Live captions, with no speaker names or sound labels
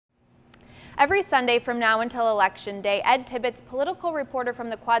Every Sunday from now until Election Day, Ed Tibbetts, political reporter from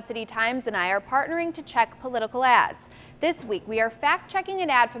the Quad City Times, and I are partnering to check political ads. This week, we are fact-checking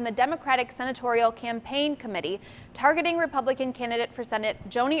an ad from the Democratic Senatorial Campaign Committee targeting Republican candidate for Senate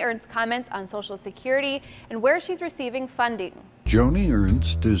Joni Ernst's comments on Social Security and where she's receiving funding. Joni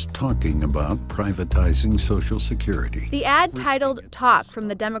Ernst is talking about privatizing Social Security. The ad titled Talk from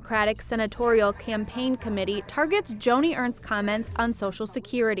the Democratic Senatorial Campaign Committee targets Joni Ernst's comments on Social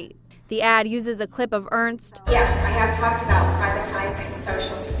Security. The ad uses a clip of Ernst. Yes, I have talked about privatizing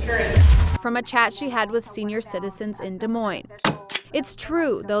Social Security. From a chat she had with senior citizens in Des Moines. It's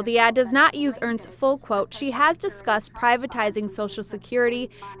true, though the ad does not use Ernst's full quote, she has discussed privatizing Social Security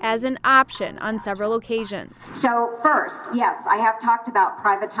as an option on several occasions. So first, yes, I have talked about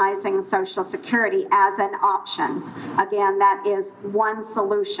privatizing Social Security as an option. Again, that is one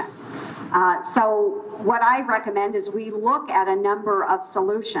solution. So what I recommend is we look at a number of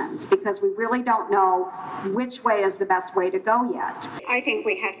solutions because we really don't know which way is the best way to go yet. I think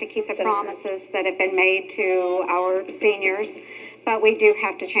we have to keep the promises that have been made to our seniors, but we do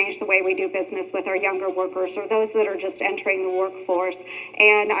have to change the way we do business with our younger workers or those that are just entering the workforce.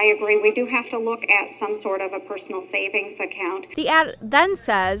 And I agree, we do have to look at some sort of a personal savings account. The ad then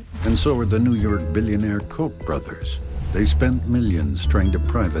says, and so are the New York billionaire Koch brothers. They spent millions trying to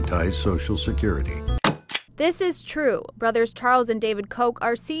privatize Social Security. This is true. Brothers Charles and David Koch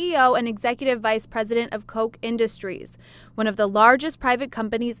are CEO and Executive Vice President of Koch Industries, one of the largest private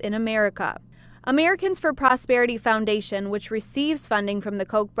companies in America. Americans for Prosperity Foundation, which receives funding from the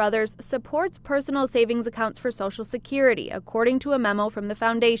Koch brothers, supports personal savings accounts for Social Security, according to a memo from the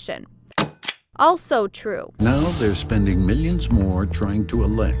foundation. Also true. Now they're spending millions more trying to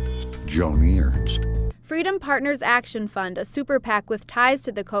elect Joni Ernst. Freedom Partners Action Fund, a super PAC with ties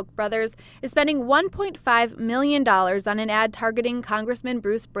to the Koch brothers, is spending $1.5 million on an ad targeting Congressman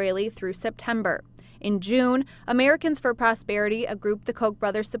Bruce Braley through September. In June, Americans for Prosperity, a group the Koch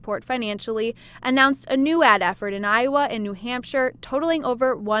brothers support financially, announced a new ad effort in Iowa and New Hampshire totaling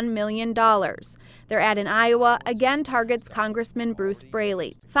over $1 million. Their ad in Iowa again targets Congressman Bruce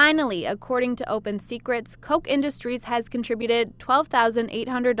Braley. Finally, according to Open Secrets, Koch Industries has contributed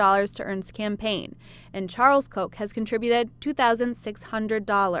 $12,800 to Ernst's campaign, and Charles Koch has contributed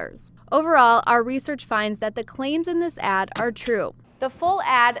 $2,600. Overall, our research finds that the claims in this ad are true. The full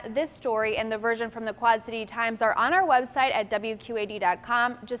ad, this story, and the version from the Quad City Times are on our website at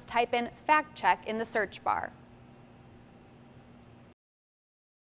WQAD.com. Just type in fact check in the search bar.